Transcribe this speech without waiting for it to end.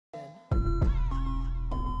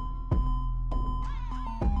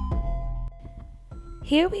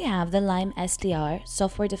Here we have the LimeSDR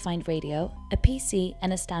software-defined radio, a PC,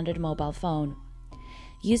 and a standard mobile phone.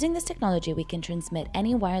 Using this technology, we can transmit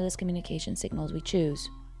any wireless communication signals we choose.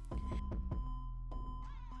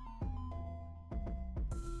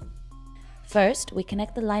 First, we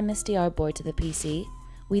connect the LimeSDR board to the PC.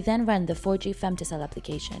 We then run the 4G femtocell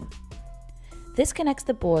application. This connects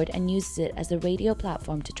the board and uses it as the radio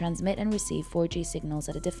platform to transmit and receive 4G signals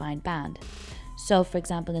at a defined band. So, for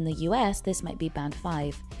example, in the US, this might be band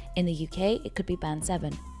 5. In the UK, it could be band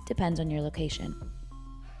 7, depends on your location.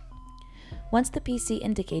 Once the PC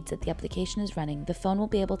indicates that the application is running, the phone will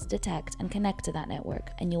be able to detect and connect to that network,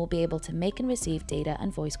 and you will be able to make and receive data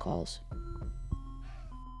and voice calls.